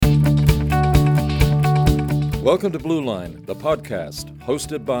Welcome to Blue Line, the podcast,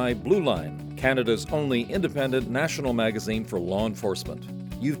 hosted by Blue Line, Canada's only independent national magazine for law enforcement.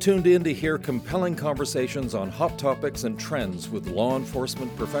 You've tuned in to hear compelling conversations on hot topics and trends with law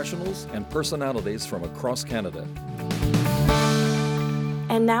enforcement professionals and personalities from across Canada.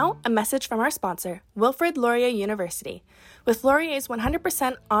 And now, a message from our sponsor, Wilfrid Laurier University. With Laurier's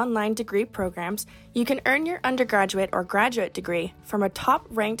 100% online degree programs, you can earn your undergraduate or graduate degree from a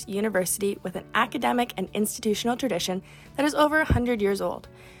top-ranked university with an academic and institutional tradition that is over 100 years old.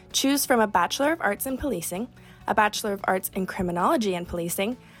 Choose from a Bachelor of Arts in Policing, a Bachelor of Arts in Criminology and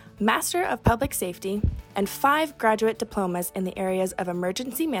Policing, Master of Public Safety, and 5 graduate diplomas in the areas of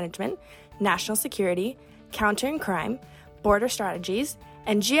Emergency Management, National Security, Countering Crime, Border Strategies,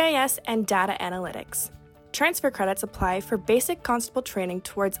 and GIS and Data Analytics. Transfer credits apply for basic constable training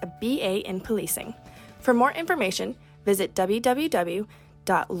towards a BA in policing. For more information, visit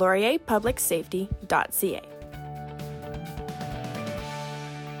www.laurierpublicsafety.ca.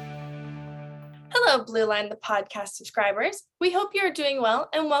 Hello, Blue Line, the podcast subscribers. We hope you are doing well,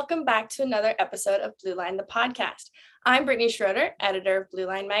 and welcome back to another episode of Blue Line, the podcast. I'm Brittany Schroeder, editor of Blue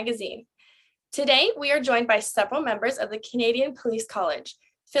Line magazine. Today, we are joined by several members of the Canadian Police College.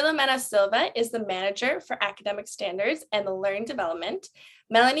 Filomena Silva is the Manager for Academic Standards and Learning Development.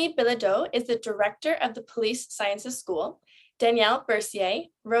 Melanie Bilodeau is the Director of the Police Sciences School. Danielle Bercier,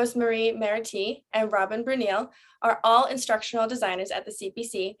 Rosemarie Meriti, and Robin Brunel are all instructional designers at the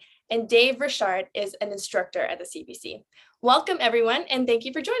CPC, and Dave Richard is an instructor at the CPC. Welcome, everyone, and thank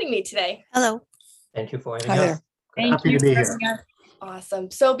you for joining me today. Hello. Thank you for having us. Happy to be here. Awesome.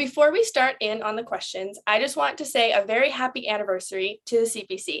 So before we start in on the questions, I just want to say a very happy anniversary to the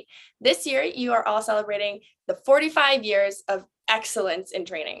CPC. This year, you are all celebrating the 45 years of excellence in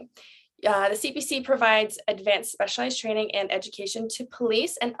training. The CPC provides advanced specialized training and education to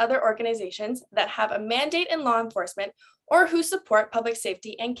police and other organizations that have a mandate in law enforcement or who support public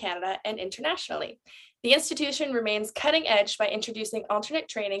safety in Canada and internationally. The institution remains cutting edge by introducing alternate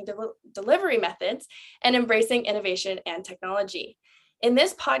training delivery methods and embracing innovation and technology. In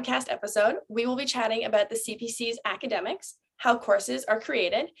this podcast episode, we will be chatting about the CPC's academics, how courses are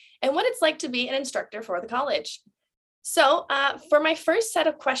created, and what it's like to be an instructor for the college. So for my first set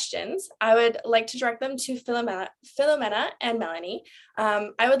of questions, I would like to direct them to Filomena and Melanie.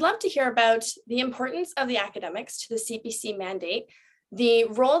 I would love to hear about the importance of the academics to the CPC mandate, the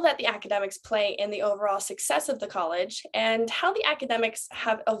role that the academics play in the overall success of the college, and how the academics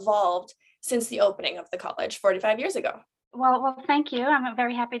have evolved since the opening of the college 45 years ago. Well, thank you. I'm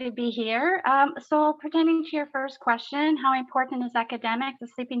very happy to be here. So pertaining to your first question, how important is academics at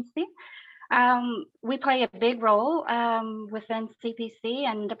CPC? We play a big role within CPC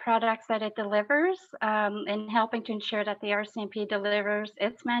and the products that it delivers in helping to ensure that the RCMP delivers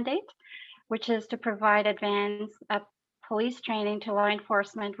its mandate, which is to provide advanced police training to law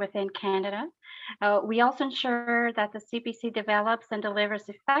enforcement within Canada. We also ensure that the CPC develops and delivers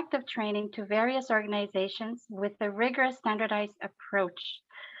effective training to various organizations with a rigorous standardized approach.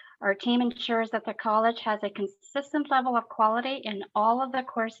 Our team ensures that the college has a consistent level of quality in all of the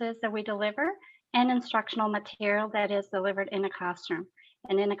courses that we deliver and instructional material that is delivered in a classroom.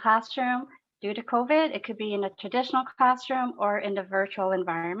 And in a classroom, due to COVID, it could be in a traditional classroom or in the virtual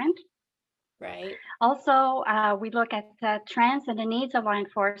environment. Right. Also, we look at the trends and the needs of law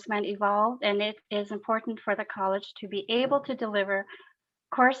enforcement evolve, and it is important for the college to be able to deliver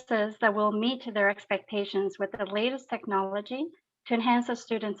courses that will meet their expectations with the latest technology to enhance the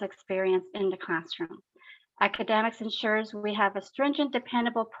students' experience in the classroom. Academics ensures we have a stringent,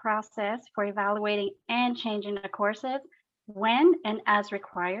 dependable process for evaluating and changing the courses when and as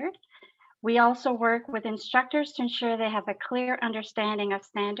required. We also work with instructors to ensure they have a clear understanding of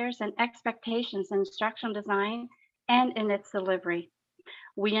standards and expectations in instructional design and in its delivery.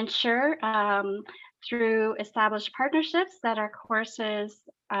 We ensure through established partnerships that our courses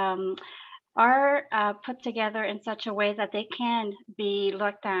are put together in such a way that they can be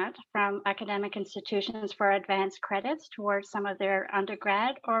looked at from academic institutions for advanced credits towards some of their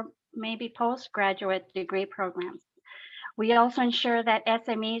undergrad or maybe postgraduate degree programs. We also ensure that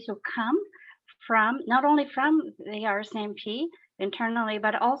SMEs who come from, not only from the RCMP internally,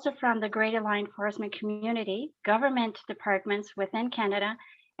 but also from the greater law enforcement community, government departments within Canada,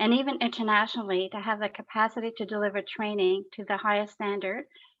 and even internationally, to have the capacity to deliver training to the highest standard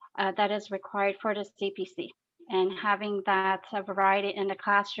that is required for the CPC. And having that variety in the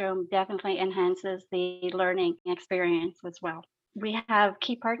classroom definitely enhances the learning experience as well. We have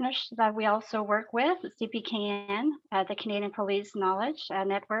key partners that we also work with. CPKN, the Canadian Police Knowledge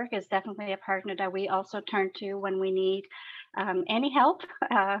Network, is definitely a partner that we also turn to when we need any help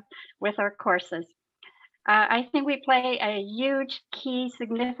with our courses. I think we play a huge, key,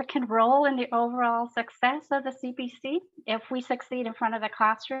 significant role in the overall success of the CPC. If we succeed in front of the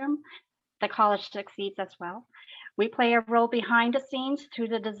classroom, the college succeeds as well. We play a role behind the scenes through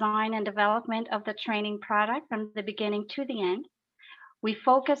the design and development of the training product from the beginning to the end. We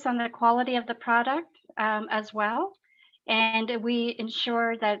focus on the quality of the product as well. And we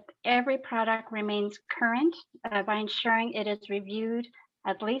ensure that every product remains current by ensuring it is reviewed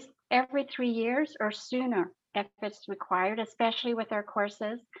at least every 3 years or sooner if it's required, especially with our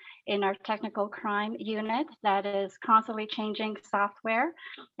courses in our technical crime unit that is constantly changing software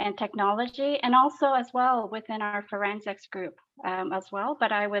and technology, and also as well within our forensics group as well.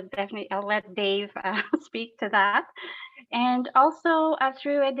 But I would definitely, I'll let Dave speak to that. And also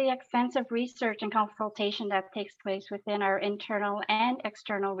through the extensive research and consultation that takes place within our internal and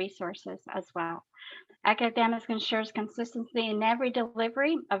external resources as well. Academics ensures consistency in every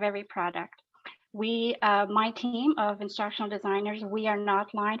delivery of every product. We, my team of instructional designers, we are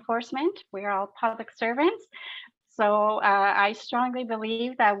not law enforcement. We are all public servants. So I strongly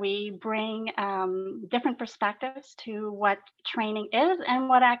believe that we bring different perspectives to what training is and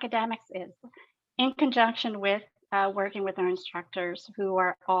what academics is, in conjunction with working with our instructors who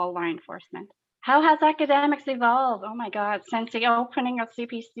are all law enforcement. How has academics evolved? Oh my God, since the opening of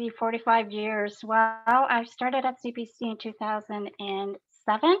CPC 45 years. Well, I started at CPC in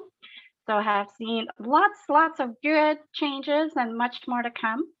 2007. So I have seen lots of good changes and much more to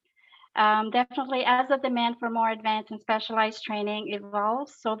come. Definitely as the demand for more advanced and specialized training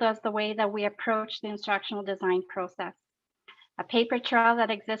evolves, so does the way that we approach the instructional design process. A paper trail that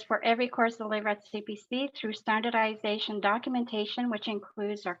exists for every course delivered at CPC through standardization documentation, which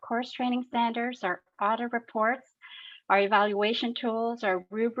includes our course training standards, our audit reports, our evaluation tools, our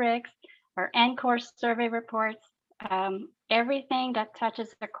rubrics, our end course survey reports. Everything that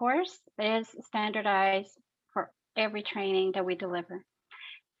touches the course is standardized for every training that we deliver.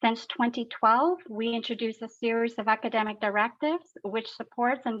 Since 2012, we introduced a series of academic directives, which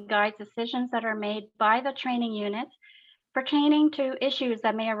supports and guides decisions that are made by the training unit pertaining to issues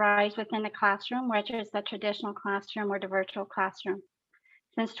that may arise within the classroom, whether it's the traditional classroom or the virtual classroom.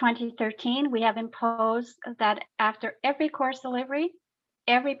 Since 2013, we have imposed that after every course delivery,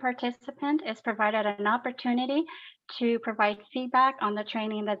 every participant is provided an opportunity to provide feedback on the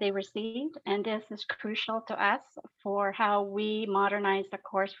training that they received. And this is crucial to us for how we modernize the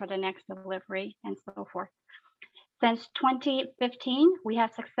course for the next delivery and so forth. Since 2015, we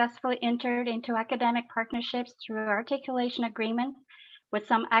have successfully entered into academic partnerships through articulation agreements with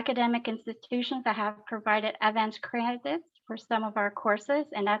some academic institutions that have provided advanced credits for some of our courses,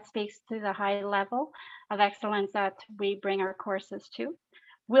 and that speaks to the high level of excellence that we bring our courses to.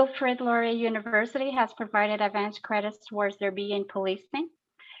 Wilfrid Laurier University has provided advanced credits towards their BA in policing.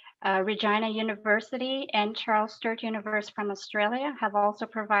 Regina University and Charles Sturt University from Australia have also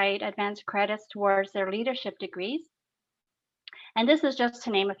provided advanced credits towards their leadership degrees. And this is just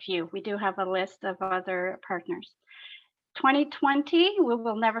to name a few. We do have a list of other partners. 2020, we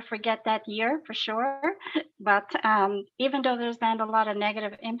will never forget that year for sure. But even though there's been a lot of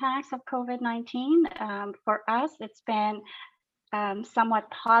negative impacts of COVID-19, for us, it's been somewhat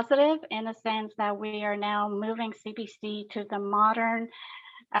positive in the sense that we are now moving CPC to the modern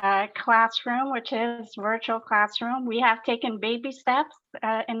classroom, which is virtual classroom. We have taken baby steps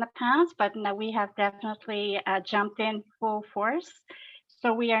in the past, but now we have definitely jumped in full force.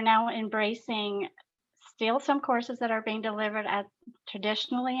 So we are now embracing still some courses that are being delivered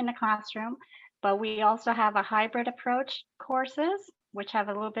traditionally in the classroom, but we also have a hybrid approach courses, which have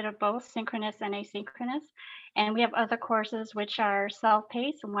a little bit of both synchronous and asynchronous. And we have other courses which are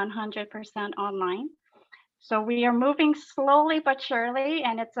self-paced, 100% online. So we are moving slowly but surely,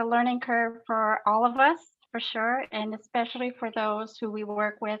 and it's a learning curve for all of us, for sure, and especially for those who we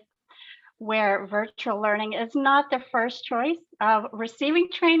work with, where virtual learning is not the first choice of receiving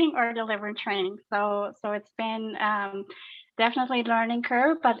training or delivering training. So it's been definitely learning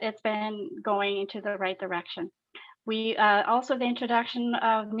curve, but it's been going into the right direction. We also the introduction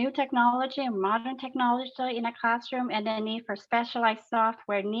of new technology and modern technology in a classroom, and the need for specialized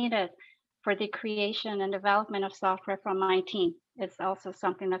software needed for the creation and development of software from my team. It's also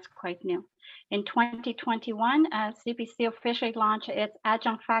something that's quite new. In 2021, CPC officially launched its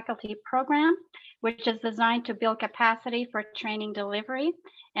adjunct faculty program, which is designed to build capacity for training delivery.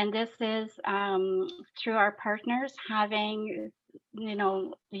 And this is through our partners having,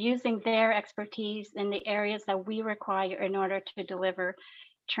 using their expertise in the areas that we require in order to deliver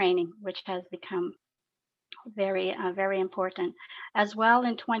training, which has become very important. As well,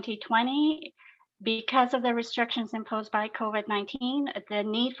 in 2020, Because of the restrictions imposed by COVID-19, the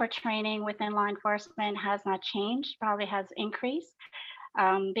need for training within law enforcement has not changed, probably has increased.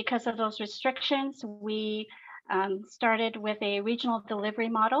 Because of those restrictions, we started with a regional delivery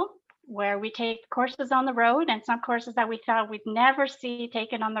model where we take courses on the road, and some courses that we thought we'd never see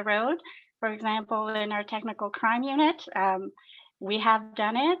taken on the road. For example, in our technical crime unit, we have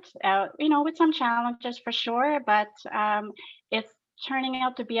done it, with some challenges for sure, but it's turning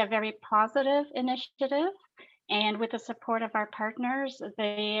out to be a very positive initiative. And with the support of our partners,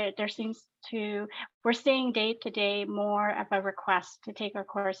 we're seeing day to day more of a request to take our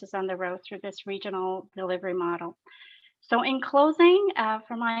courses on the road through this regional delivery model. So in closing,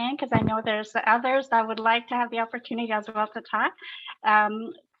 from my end, because I know there's others that would like to have the opportunity as well to talk.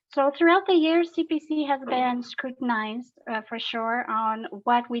 So throughout the years, CPC has been scrutinized for sure on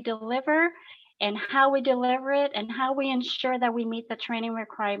what we deliver and how we deliver it and how we ensure that we meet the training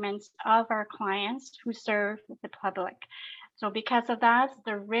requirements of our clients who serve the public. So because of that,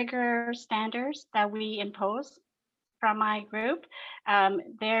 the rigor standards that we impose from my group,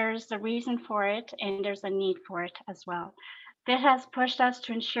 there's a reason for it and there's a need for it as well. This has pushed us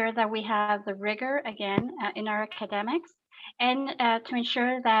to ensure that we have the rigor again in our academics and to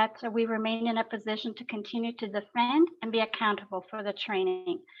ensure that we remain in a position to continue to defend and be accountable for the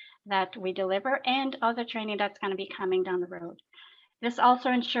training that we deliver and other training that's going to be coming down the road. This also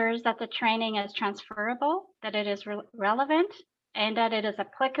ensures that the training is transferable, that it is relevant, and that it is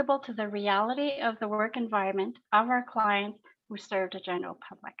applicable to the reality of the work environment of our clients who serve the general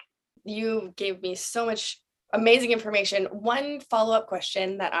public. You gave me so much amazing information. One follow-up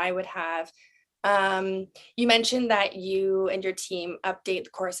question that I would have, you mentioned that you and your team update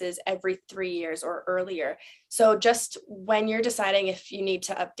the courses every 3 years or earlier. So just when you're deciding if you need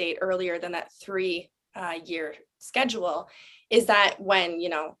to update earlier than that 3-year schedule, is that when,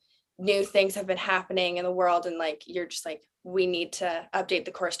 new things have been happening in the world and you're just we need to update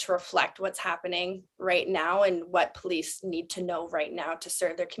the course to reflect what's happening right now and what police need to know right now to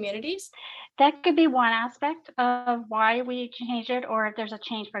serve their communities? That could be one aspect of why we change it, or if there's a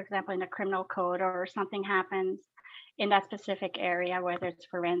change, for example, in the criminal code or something happens in that specific area, whether it's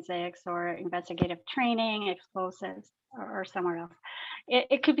forensics or investigative training, explosives, or somewhere else.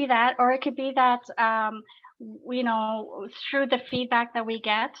 It could be that, or it could be that through the feedback that we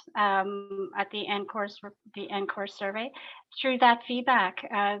get at the end course survey, through that feedback,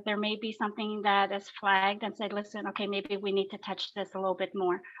 there may be something that is flagged and said, listen, okay, maybe we need to touch this a little bit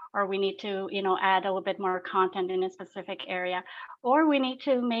more, or we need to, add a little bit more content in a specific area, or we need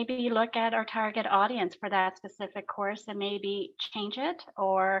to maybe look at our target audience for that specific course and maybe change it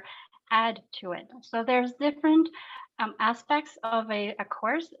or add to it. So there's different aspects of a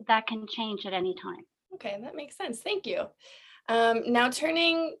course that can change at any time. Okay, that makes sense. Thank you. Now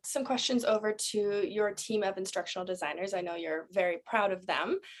turning some questions over to your team of instructional designers. I know you're very proud of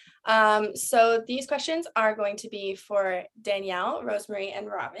them. So these questions are going to be for Danielle, Rosemary, and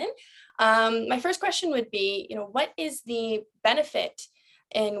Robin. My first question would be, what is the benefit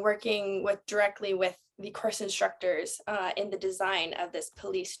in working directly with the course instructors in the design of this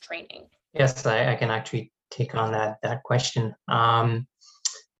police training? Yes, I can actually take on that question.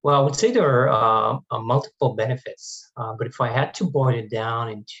 Well, I would say there are multiple benefits, but if I had to boil it down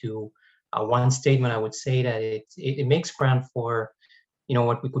into one statement, I would say that it makes ground for,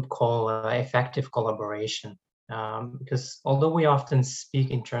 what we could call effective collaboration. Because although we often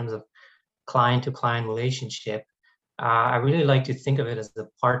speak in terms of client-to-client relationship, I really like to think of it as a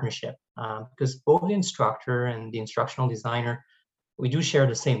partnership, because both the instructor and the instructional designer, we do share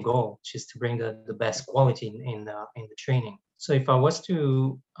the same goal, which is to bring the best quality in the training. So if I was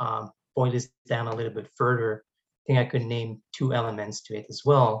to boil this down a little bit further, I think I could name 2 elements to it as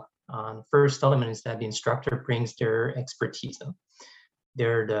well. The first element is that the instructor brings their expertise.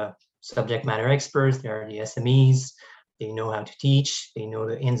 They're the subject matter experts, they're the SMEs, they know how to teach, they know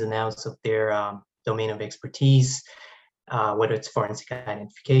the ins and outs of their domain of expertise, whether it's forensic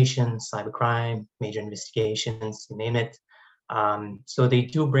identification, cybercrime, major investigations, you name it. So they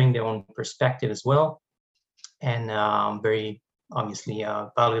do bring their own perspective as well, and very obviously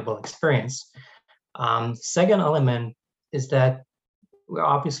valuable experience. Second element is that we're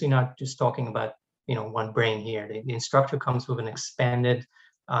obviously not just talking about one brain here. The instructor comes with an expanded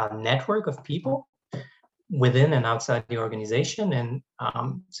network of people within and outside the organization, and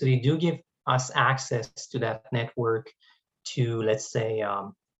so they do give us access to that network to, let's say,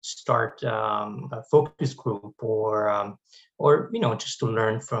 start a focus group or just to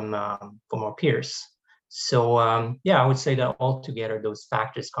learn from our peers. So I would say that altogether those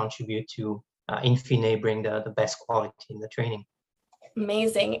factors contribute to in fine bring the best quality in the training.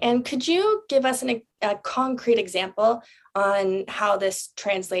 Amazing. And could you give us a concrete example on how this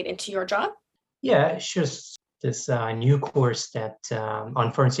translates into your job? Yeah, it's just this new course that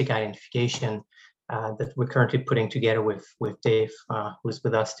on forensic identification that we're currently putting together with Dave, who's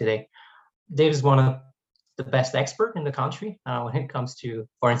with us today. Dave is one of the best expert in the country when it comes to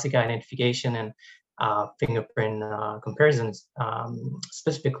forensic identification and fingerprint comparisons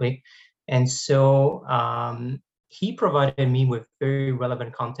specifically. And so he provided me with very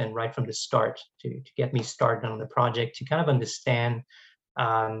relevant content right from the start to get me started on the project, to kind of understand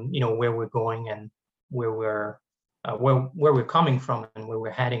where we're going and where we're coming from and where we're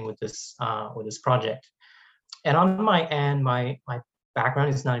heading with this project. And on my end, my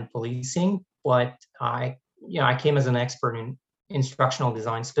background is not in policing, but I came as an expert in instructional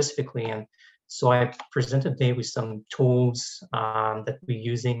design specifically, and so I presented Dave with some tools that we're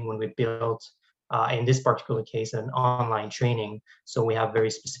using when we built, in this particular case, an online training. So we have very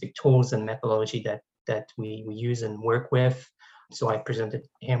specific tools and methodology that we use and work with. So I presented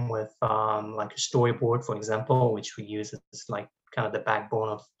him with like a storyboard, for example, which we use as like kind of the backbone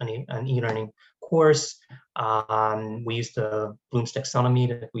of an e-learning course. We use the Bloom's taxonomy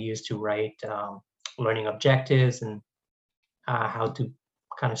that we use to write learning objectives and how to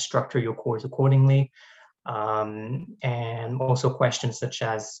kind of structure your course accordingly. And also questions such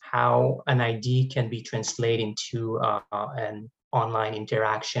as how an ID can be translated into an online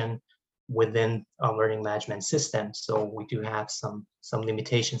interaction within a learning management system. So we do have some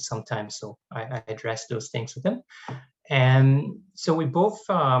limitations sometimes. So I address those things with them. And so we both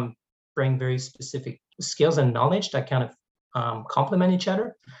bring very specific skills and knowledge that kind of complement each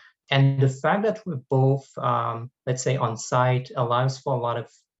other. And the fact that we're both, let's say, on site allows for a lot of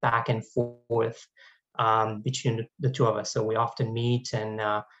back and forth between the two of us. So we often meet and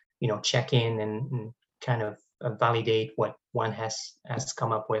check in and kind of validate what one has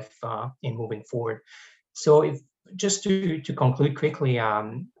come up with in moving forward. So if just to conclude quickly,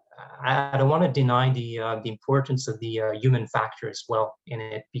 I don't want to deny the importance of the human factor as well in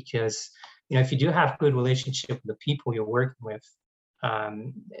it, because if you do have good relationship with the people you're working with,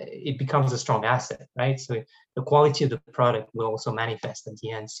 it becomes a strong asset, right? So the quality of the product will also manifest at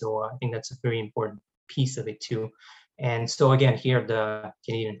the end. So I think that's a very important piece of it too. And so again, here at the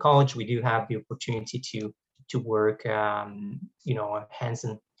Canadian College, we do have the opportunity to work, hands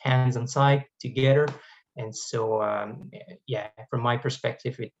on side together. And so, from my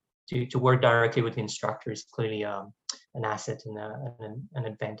perspective, to work directly with the instructor is clearly an asset and an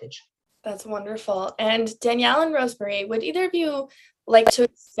advantage. That's wonderful. And Danielle and Rosemary, would either of you like to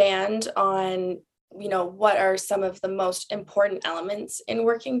expand on, what are some of the most important elements in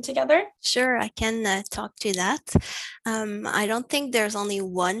working together? Sure, I can talk to that. I don't think there's only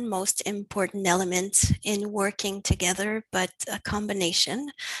one most important element in working together, but a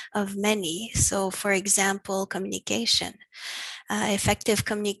combination of many. So, for example, communication. Effective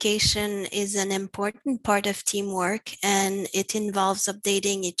communication is an important part of teamwork, and it involves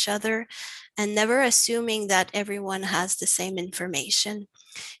updating each other and never assuming that everyone has the same information.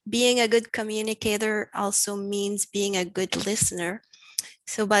 Being a good communicator also means being a good listener.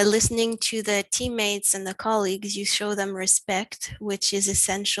 So by listening to the teammates and the colleagues, you show them respect, which is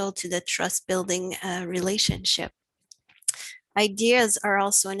essential to the trust-building relationship. Ideas are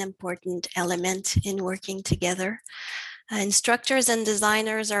also an important element in working together. Instructors and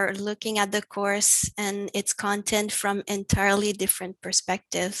designers are looking at the course and its content from entirely different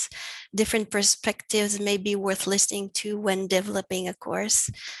perspectives. Different perspectives may be worth listening to when developing a course,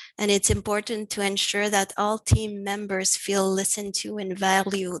 and it's important to ensure that all team members feel listened to and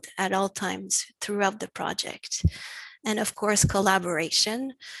valued at all times throughout the project. And of course,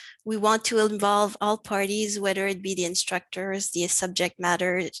 collaboration. We want to involve all parties, whether it be the instructors, the subject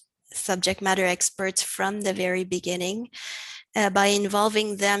matter experts from the very beginning. By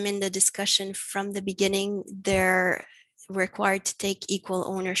involving them in the discussion from the beginning, they're required to take equal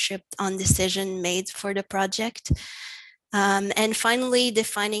ownership on decision made for the project. And finally,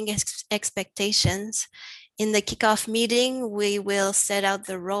 defining expectations. In the kickoff meeting, we will set out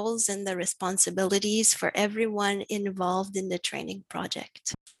the roles and the responsibilities for everyone involved in the training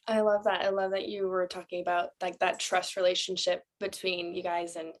project. I love that. I love that you were talking about like that trust relationship between you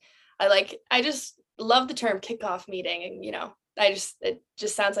guys. And I just love the term kickoff meeting. And, it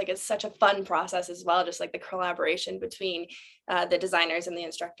just sounds like it's such a fun process as well. Just like the collaboration between the designers and the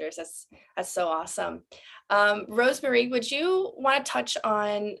instructors. That's so awesome. Rosemary, would you want to touch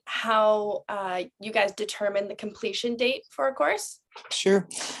on how you guys determine the completion date for a course? Sure.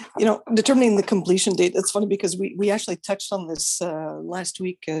 Determining the completion date, it's funny because we actually touched on this last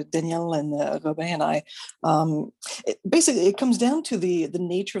week, Danielle and Robin and I. Basically, it comes down to the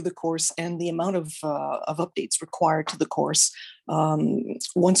nature of the course and the amount of updates required to the course.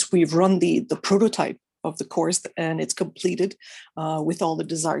 Once we've run the prototype of the course and it's completed with all the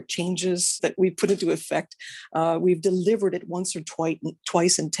desired changes that we put into effect. We've delivered it once or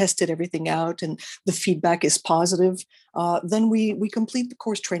twice and tested everything out, and the feedback is positive. Then we complete the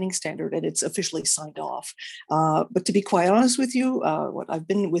course training standard and it's officially signed off. But to be quite honest with you, I've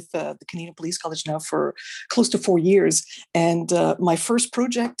been with the Canadian Police College now for close to 4 years, and my first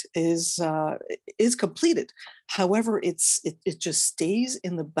project is completed. However, it just stays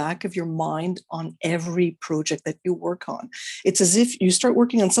in the back of your mind on every project that you work on. It's as if you start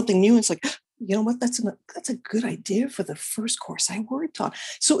working on something new. It's like, you know what? That's a good idea for the first course I worked on.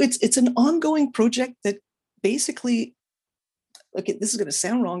 So it's an ongoing project that basically, okay, this is going to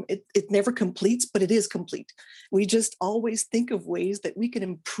sound wrong. It never completes, but it is complete. We just always think of ways that we can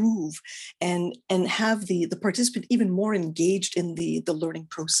improve and have the participant even more engaged in the learning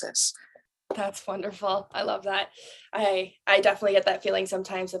process. That's wonderful. I love that. I definitely get that feeling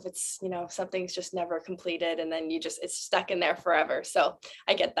sometimes if it's, something's just never completed and then it's stuck in there forever. So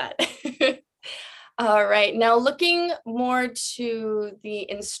I get that. All right. Now looking more to the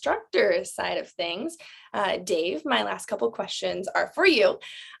instructor side of things, Dave, my last couple questions are for you.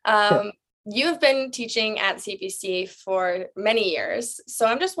 You have been teaching at CPC for many years. So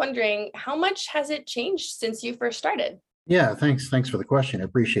I'm just wondering, how much has it changed since you first started? Yeah, thanks for the question. I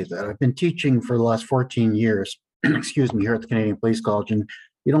appreciate that. I've been teaching for the last 14 years, excuse me, here at the Canadian Police College, and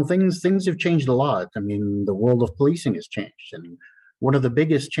things have changed a lot. I mean, the world of policing has changed, and one of the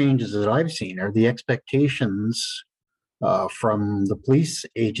biggest changes that I've seen are the expectations from the police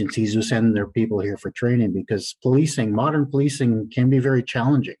agencies who send their people here for training, because modern policing can be very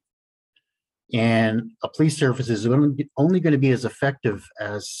challenging. And a police service is only going to be as effective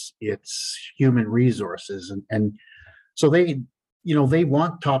as its human resources. And so they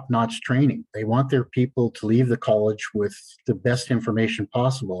want top-notch training. They want their people to leave the college with the best information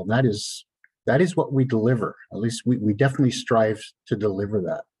possible. And that is what we deliver. At least we definitely strive to deliver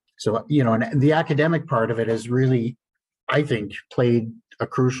that. So, and the academic part of it has really, I think, played a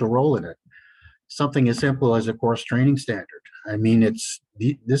crucial role in it. Something as simple as a course training standard. I mean,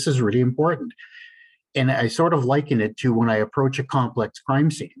 this is really important. And I sort of liken it to when I approach a complex crime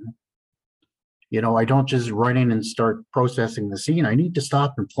scene. I don't just run in and start processing the scene. I need to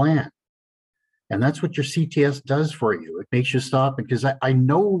stop and plan. And that's what your CTS does for you. It makes you stop because I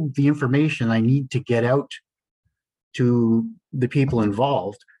know the information I need to get out to the people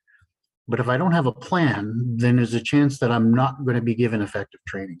involved. But if I don't have a plan, then there's a chance that I'm not going to be given effective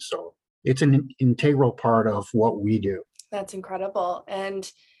training. So it's an integral part of what we do. That's incredible. And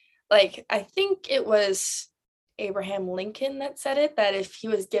I think it was Abraham Lincoln that said it, that if he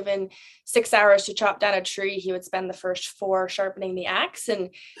was given 6 hours to chop down a tree, he would spend the first 4 sharpening the axe.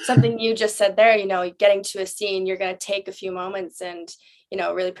 And something you just said there, getting to a scene, you're going to take a few moments and,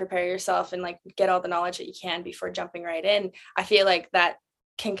 really prepare yourself and get all the knowledge that you can before jumping right in. I feel like that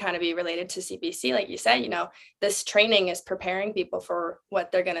can kind of be related to CPC. Like you said, this training is preparing people for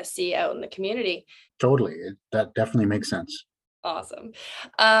what they're going to see out in the community. Totally. That definitely makes sense. Awesome.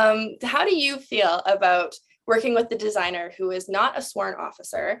 How do you feel about working with the designer who is not a sworn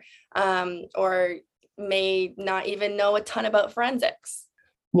officer or may not even know a ton about forensics?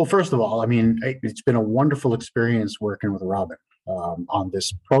 Well, first of all, I mean, it's been a wonderful experience working with Robin on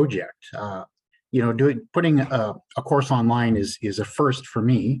this project. Putting a course online is a first for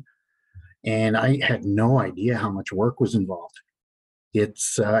me, and I had no idea how much work was involved.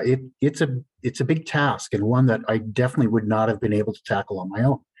 It's a big task, and one that I definitely would not have been able to tackle on my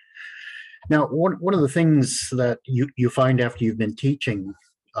own. Now, one of the things that you find after you've been teaching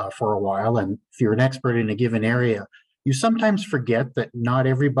for a while, and if you're an expert in a given area, you sometimes forget that not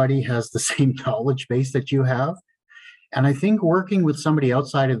everybody has the same knowledge base that you have. And I think working with somebody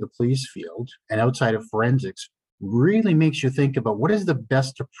outside of the police field and outside of forensics really makes you think about what is the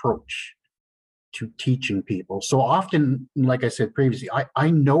best approach to teaching people. So often, like I said previously,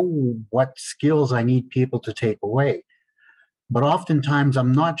 I know what skills I need people to take away. But oftentimes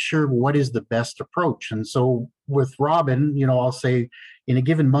I'm not sure what is the best approach. And so with Robin, I'll say in a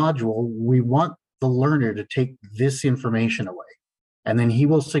given module, we want the learner to take this information away. And then he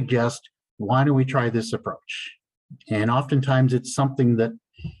will suggest, why don't we try this approach? And oftentimes it's something that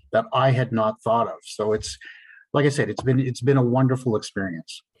I had not thought of. So it's, like I said, it's been a wonderful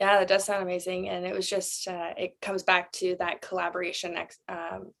experience. Yeah, that does sound amazing. And it was just, it comes back to that collaboration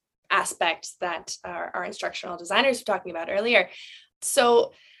aspect that our instructional designers were talking about earlier.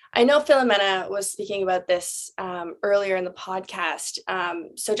 So I know Filomena was speaking about this earlier in the podcast.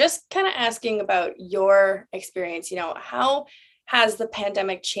 So just kind of asking about your experience, how has the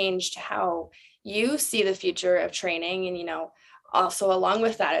pandemic changed how you see the future of training? And, also along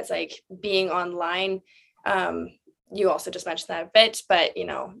with that, it's like being online. You also just mentioned that a bit, but,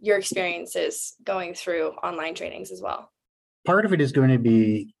 your experiences going through online trainings as well. Part of it is going to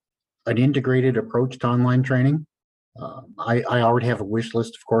be an integrated approach to online training. I already have a wish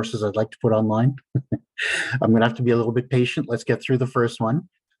list of courses I'd like to put online. I'm going to have to be a little bit patient. Let's get through the first one.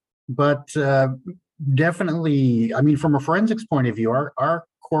 But definitely, I mean, from a forensics point of view, our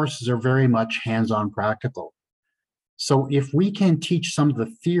courses are very much hands-on practical. So if we can teach some of the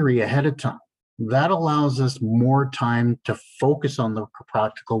theory ahead of time, that allows us more time to focus on the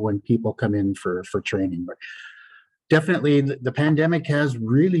practical when people come in for training. But definitely, the pandemic has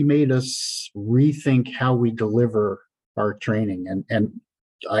really made us rethink how we deliver our training, and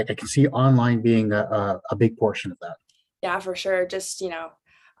I can see online being a big portion of that. Yeah, for sure. Just,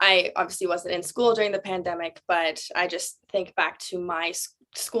 I obviously wasn't in school during the pandemic, but I just think back to my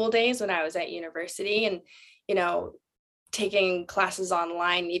school days when I was at university, and, taking classes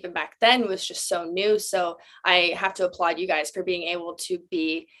online even back then was just so new. So I have to applaud you guys for being able to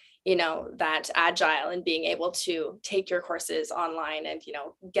be that agile and being able to take your courses online and,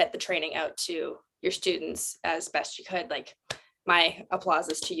 get the training out to your students as best you could. Like, my applause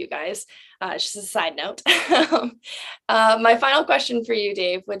is to you guys. Just a side note. My final question for you,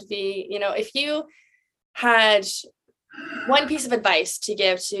 Dave, would be, if you had one piece of advice to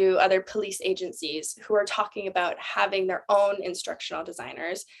give to other police agencies who are talking about having their own instructional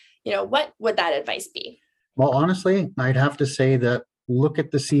designers, what would that advice be? Well, honestly, I'd have to say that look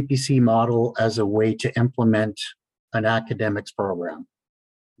at the CPC model as a way to implement an academics program.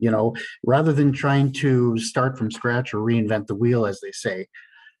 Rather than trying to start from scratch or reinvent the wheel, as they say,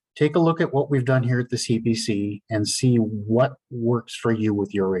 take a look at what we've done here at the CPC and see what works for you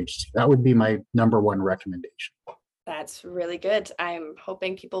with your agency. That would be my number one recommendation. That's really good. I'm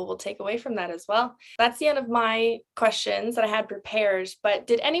hoping people will take away from that as well. That's the end of my questions that I had prepared, but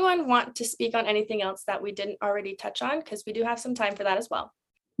did anyone want to speak on anything else that we didn't already touch on? Because we do have some time for that as well.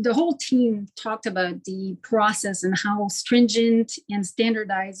 The whole team talked about the process and how stringent and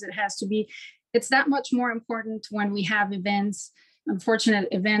standardized it has to be. It's that much more important when we have events, unfortunate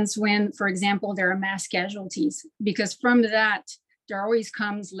events, when, for example, there are mass casualties, because from that, there always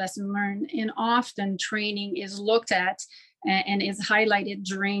comes lesson learned, and often training is looked at and is highlighted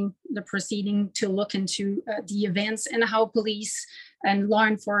during the proceeding to look into the events and how police and law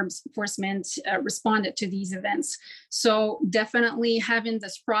enforcement responded to these events. So definitely having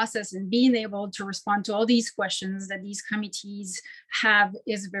this process and being able to respond to all these questions that these committees have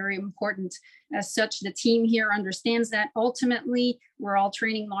is very important. As such, the team here understands that ultimately we're all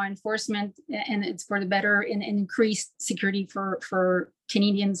training law enforcement, and it's for the better and increased security for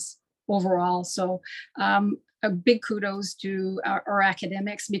Canadians overall. So a big kudos to our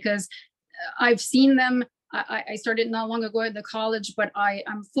academics, because I've seen them. I started not long ago at the college, but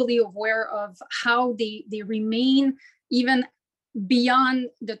I'm fully aware of how they remain even beyond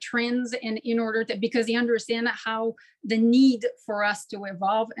the trends, and in order to, because they understand how the need for us to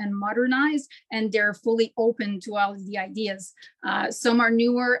evolve and modernize, and they're fully open to all of the ideas. Some are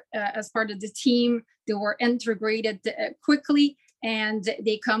newer as part of the team. They were integrated quickly, and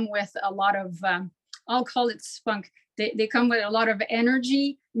they come with a lot of, I'll call it spunk. They come with a lot of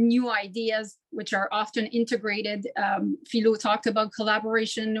energy, new ideas, which are often integrated. Philo talked about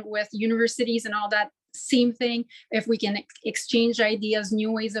collaboration with universities and all that. Same thing. If we can exchange ideas,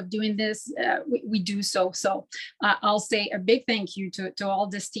 new ways of doing this, we do so. So I'll say a big thank you to all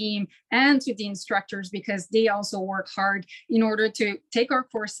this team and to the instructors, because they also work hard in order to take our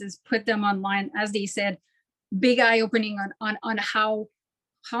courses, put them online. As they said, big eye-opening on how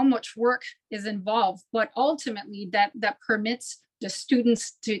much work is involved, but ultimately that permits the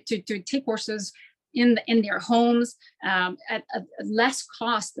students to take courses in their homes at less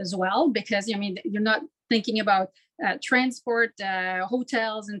cost as well, because you're not thinking about transport,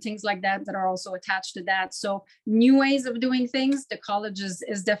 hotels and things like that are also attached to that. So new ways of doing things, the college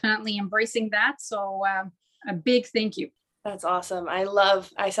is definitely embracing that. So a big thank you. That's awesome.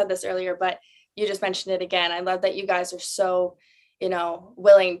 I said this earlier, but you just mentioned it again. I love that you guys are so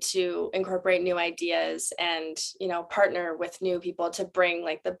willing to incorporate new ideas and, partner with new people to bring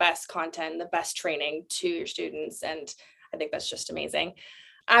like the best content, the best training to your students. And I think that's just amazing.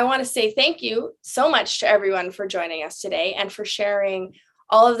 I want to say thank you so much to everyone for joining us today and for sharing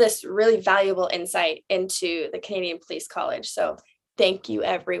all of this really valuable insight into the Canadian Police College. So Thank you,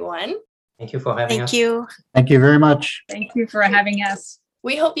 everyone. Thank you for having us. Thank you. Thank you very much. Thank you for having us.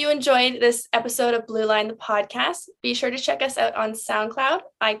 We hope you enjoyed this episode of Blue Line, the podcast. Be sure to check us out on SoundCloud,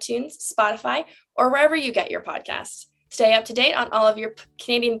 iTunes, Spotify, or wherever you get your podcasts. Stay up to date on all of your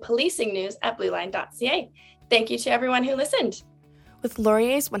Canadian policing news at blueline.ca. Thank you to everyone who listened. With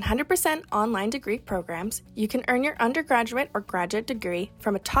Laurier's 100% online degree programs, you can earn your undergraduate or graduate degree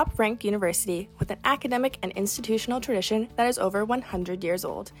from a top-ranked university with an academic and institutional tradition that is over 100 years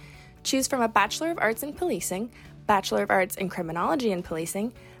old. Choose from a Bachelor of Arts in Policing, Bachelor of Arts in Criminology and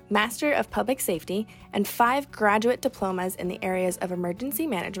Policing, Master of Public Safety, and 5 graduate diplomas in the areas of Emergency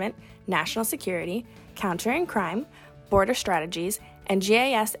Management, National Security, Countering Crime, Border Strategies, and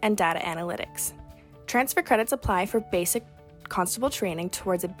GIS and Data Analytics. Transfer credits apply for basic constable training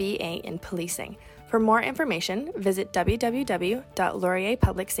towards a BA in policing. For more information, visit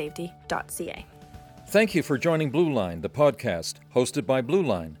www.laurierpublicsafety.ca. Thank you for joining Blue Line, the podcast, hosted by Blue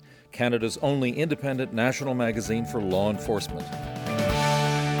Line, Canada's only independent national magazine for law enforcement.